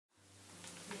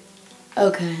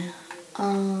Okay.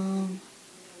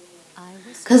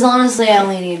 Because honestly, I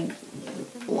only need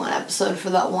one episode for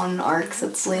that one arc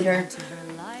that's later.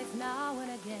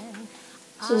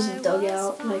 This is a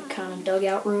dugout, like kind of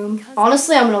dugout room.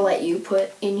 Honestly, I'm gonna let you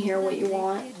put in here what you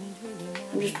want.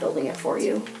 I'm just building it for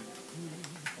you.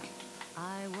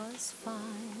 I'm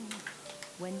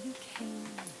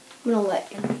gonna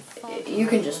let you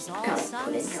can just kind of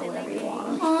put in here whatever you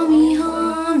want.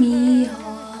 Mommy,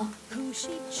 ha. Who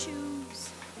she'd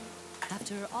choose.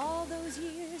 After all those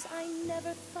years, I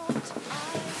never thought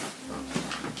I'd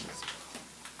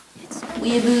lose.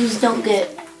 Weeaboos don't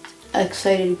get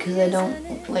excited because I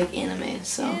don't like anime,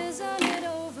 so.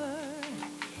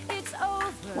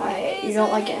 Why? You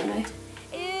don't like anime?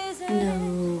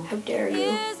 No. How dare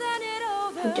you?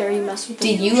 How dare you mess with the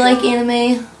Did you future? like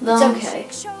anime, though? It's okay.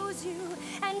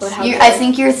 But how I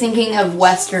think you're thinking of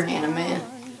Western anime.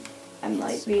 I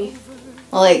might be.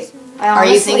 Like, are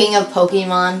you thinking of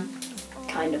Pokemon?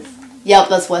 Kind of. Yep,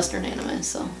 that's Western anime,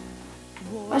 so.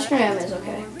 Western anime is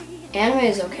okay. Anime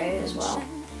is okay as well.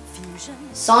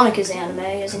 Sonic is anime,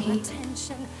 isn't he?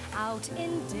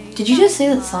 Did you just say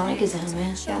that Sonic is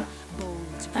anime? Yeah.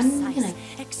 I'm gonna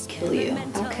kill you.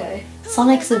 Okay.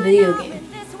 Sonic's a video game.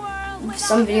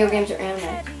 Some video games are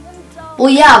anime. Well,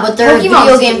 yeah, but they're Pokemon's a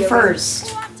video a game video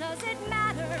first.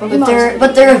 Pokemon's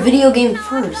But they're a video game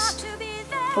first.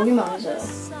 Pokemon is a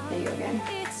video game.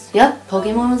 Yep,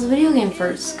 Pokemon was a video game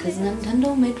first, because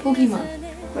Nintendo made Pokemon.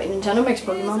 Wait, Nintendo makes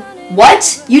Pokemon?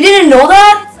 What? You didn't know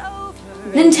that?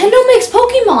 Nintendo makes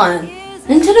Pokemon!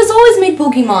 Nintendo's always made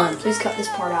Pokemon! Please cut this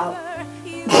part out.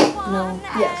 No.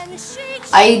 Yes.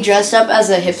 I dressed up as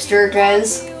a hipster,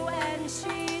 guys.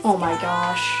 Oh my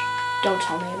gosh. Don't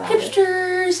tell me about it.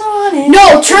 Hipster Sonic!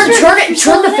 No, turn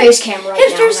the face cam right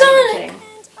Hipster now. I'm not Sonic. even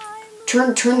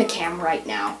kidding. Turn the cam right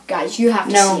now. Guys, you have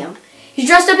to No. see him. He's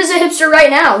dressed up as a hipster right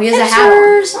now. He has a hat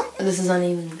on. This is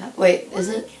uneven. Wait, is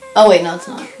it? Oh wait, no, it's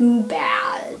not. Too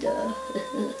bad.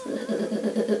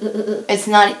 It's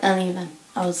not uneven.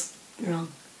 I was wrong.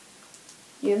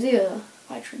 You have the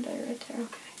elytra die right there.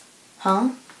 Okay. Huh?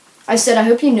 I said I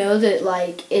hope you know that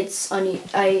like it's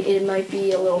it might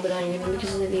be a little bit uneven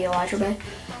because of the elytra bay.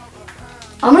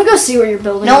 I'm gonna go see what you're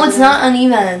building. No, over it's there. not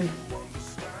uneven.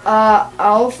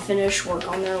 I'll finish work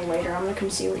on there later. I'm gonna come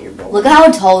see what you're building. Look at how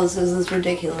tall this is. It's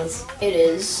ridiculous. It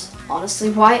is.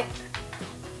 Honestly, why?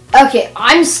 Okay,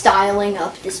 I'm styling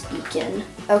up this beacon.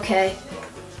 Okay.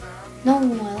 No, I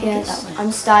like it that way.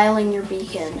 I'm styling your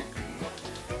beacon.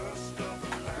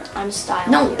 I'm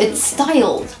styling. No, your it's beacon.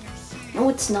 styled. No,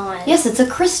 it's not. Yes, it's a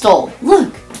crystal.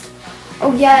 Look.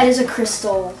 Oh yeah, it is a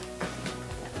crystal.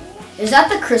 Is that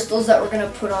the crystals that we're gonna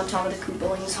put on top of the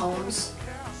Koopalings' homes?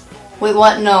 Wait,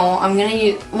 what? No, I'm gonna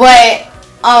use. Wait.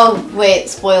 Oh, wait.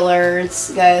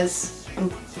 Spoilers, guys.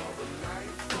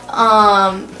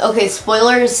 Okay,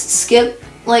 spoilers. Skip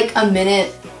like a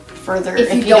minute further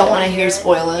if you don't want to hear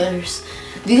spoilers.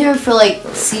 These are for like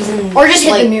season. Or just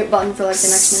hit like, the mute button for like the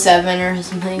next 7 or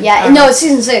something. Yeah, no, it's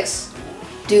season 6.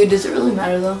 Dude, does it really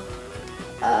matter though?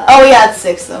 Oh yeah, it's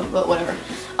 6 though, but whatever.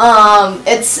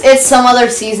 It's some other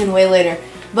season way later.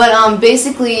 But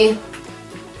basically,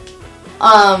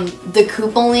 the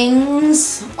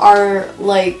Koopalings are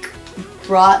like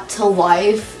brought to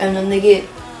life, and then they get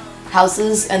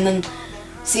houses, and then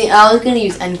see, I was gonna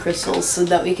use end crystals so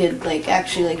that we could like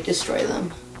actually like destroy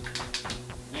them.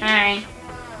 Hi.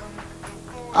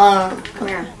 Come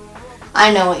here.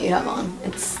 I know what you have on.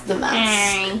 It's the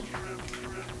mask.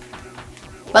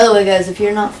 By the way, guys, if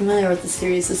you're not familiar with the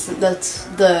series, that's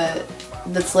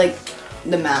like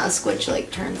the mask, which like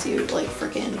turns you like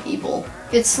freaking evil.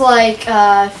 It's like,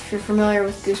 if you're familiar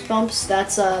with Goosebumps,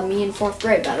 that's me in 4th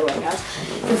grade, by the way, guys.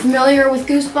 If you're familiar with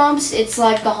Goosebumps, it's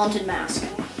like the haunted mask.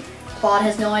 Claude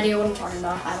has no idea what I'm talking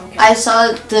about. I don't care. I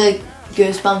saw the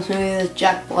Goosebumps movie with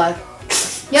Jack Black.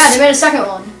 Yeah, they made a second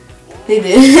one. They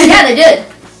did. Yeah, they did.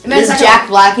 They made a Is second Jack one.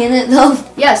 Black in it though?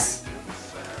 Yes.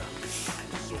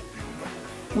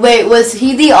 Wait, was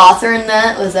he the author in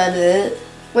that? Was that it?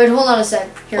 Wait, hold on a sec.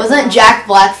 Here, hold Wasn't on. Jack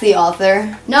Black the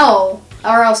author? No.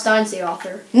 R.L. Stein's the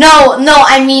author. No,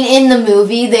 I mean in the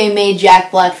movie they made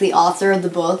Jack Black the author of the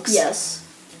books. Yes.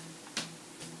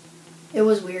 It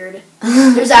was weird.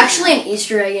 There's actually an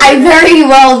Easter egg in I it. very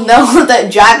well know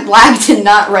that Jack Black did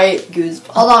not write Goosebumps.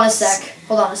 Hold on a sec.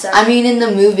 Hold on a sec. I mean in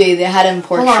the movie they had him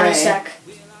portray. Hold on a sec.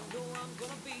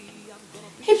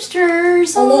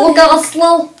 Hipsters. Hello,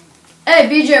 Goslow. Hey,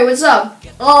 BJ, what's up?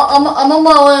 I'm on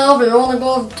my way over. You wanna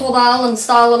go to the island,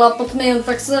 style it up with me and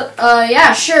fix it?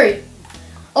 Yeah, sure.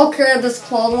 Okay, does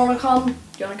Claude wanna come? Do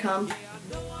you wanna come?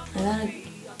 I gotta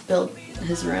build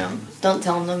his room. Don't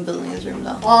tell him I'm building his room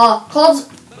though. Claude's...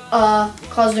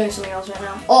 Claude's doing something else right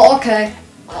now. Oh, okay.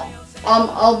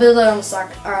 I'll be there in a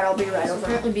sec. Alright, I'll be right over.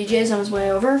 Apparently BJ's on his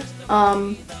way over.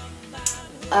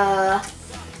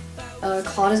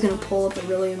 Claude is gonna pull up a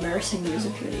really embarrassing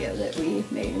music video that we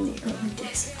made in the early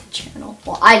days of the channel.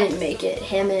 Well, I didn't make it.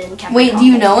 Him and Captain. Wait, do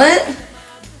you know it?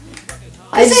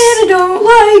 I said I don't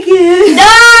like it.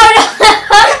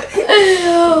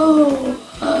 No!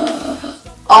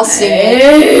 I'll sing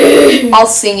it. I'll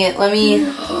sing it. Let me.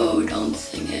 No, don't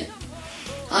sing it.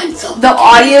 The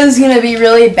audio is gonna be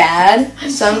really bad,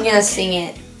 so I'm gonna sing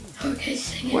it. Okay,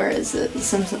 sing it. Where is it? The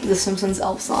Simpsons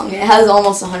Elf song. It has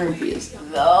almost 100 views.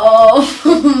 No.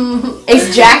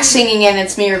 It's Jack singing and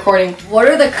it's me recording. What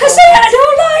are the? Cause I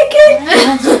don't like it.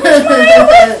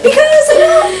 Because I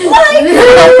don't like it.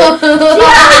 She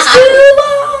has too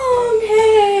long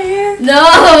hair. No.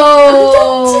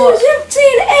 I'm not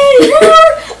anymore.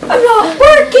 I'm not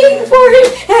working for him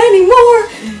anymore.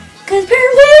 Cause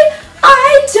apparently I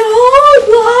don't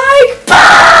like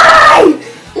bye,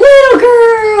 little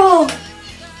girl.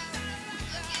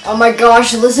 Oh my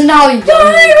gosh! Listen to how young you Bye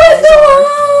guys with the are.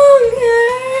 long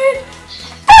hair.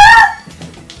 Ah!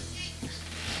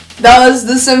 That was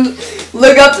the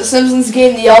Look up the Simpsons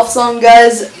game, the Elf song,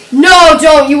 guys. No,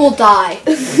 don't! You will die.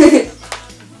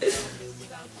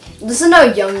 Listen to how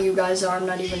young you guys are. I'm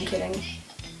not even kidding.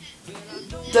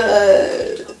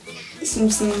 The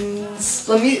Simpsons.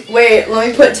 Let me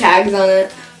put tags on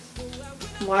it.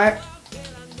 What?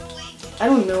 I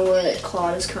don't know what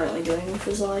Claude is currently doing with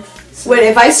his life. So. Wait,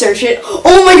 if I search it,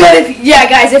 oh my god!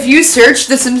 Guys, if you search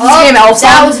the Simpsons game Elf song,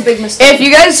 that was a big mistake. if you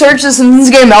guys search the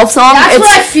Simpsons game Elf song, That's what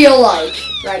I feel like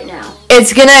right now.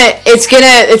 it's gonna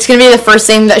be the first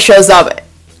thing that shows up.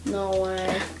 No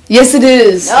way. Yes, it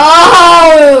is.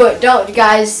 No, don't,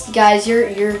 guys,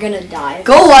 you're gonna die.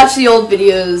 Go watch the old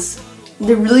videos.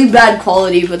 They're really bad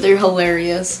quality, but they're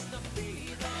hilarious.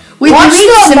 Wait, Watch we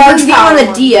made the the March Simpsons game Power on the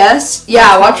one. DS.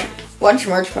 Yeah, watch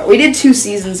March Power. We did 2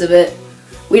 seasons of it.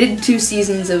 We did 2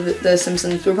 seasons of The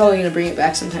Simpsons. We're probably gonna bring it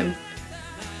back sometime.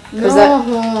 No,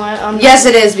 I'm Yes,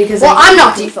 it is because. Well, I'm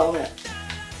not gonna film it.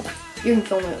 You can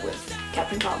film it with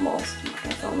Captain Cotton Balls. I'm not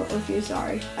gonna film it with you.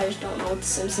 Sorry, I just don't know what The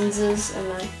Simpsons is,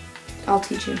 and I'll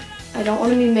teach you. I don't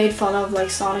want to be made fun of like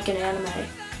Sonic and anime.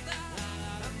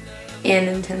 And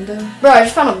Nintendo. Bro, I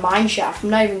just found a mine shaft.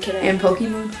 I'm not even kidding. And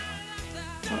Pokemon.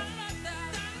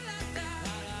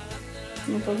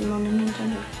 Pokemon and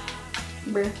Nintendo.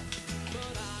 Bruh.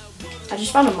 I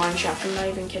just found a mine shaft. I'm not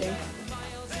even kidding.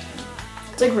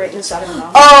 It's like right in the side of the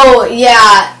mountain. Oh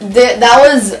yeah, that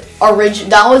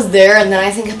was there, and then I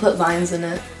think I put vines in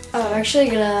it. Oh, I'm actually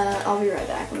I'll be right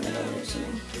back. I'm gonna go do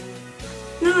something.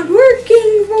 Not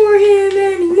working for him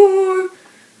anymore.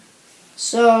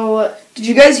 So, did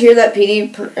you guys hear that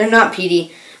Piranha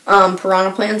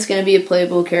Plant's gonna be a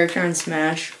playable character in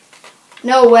Smash?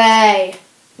 no way.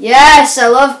 Yes, I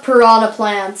love piranha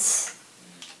plants.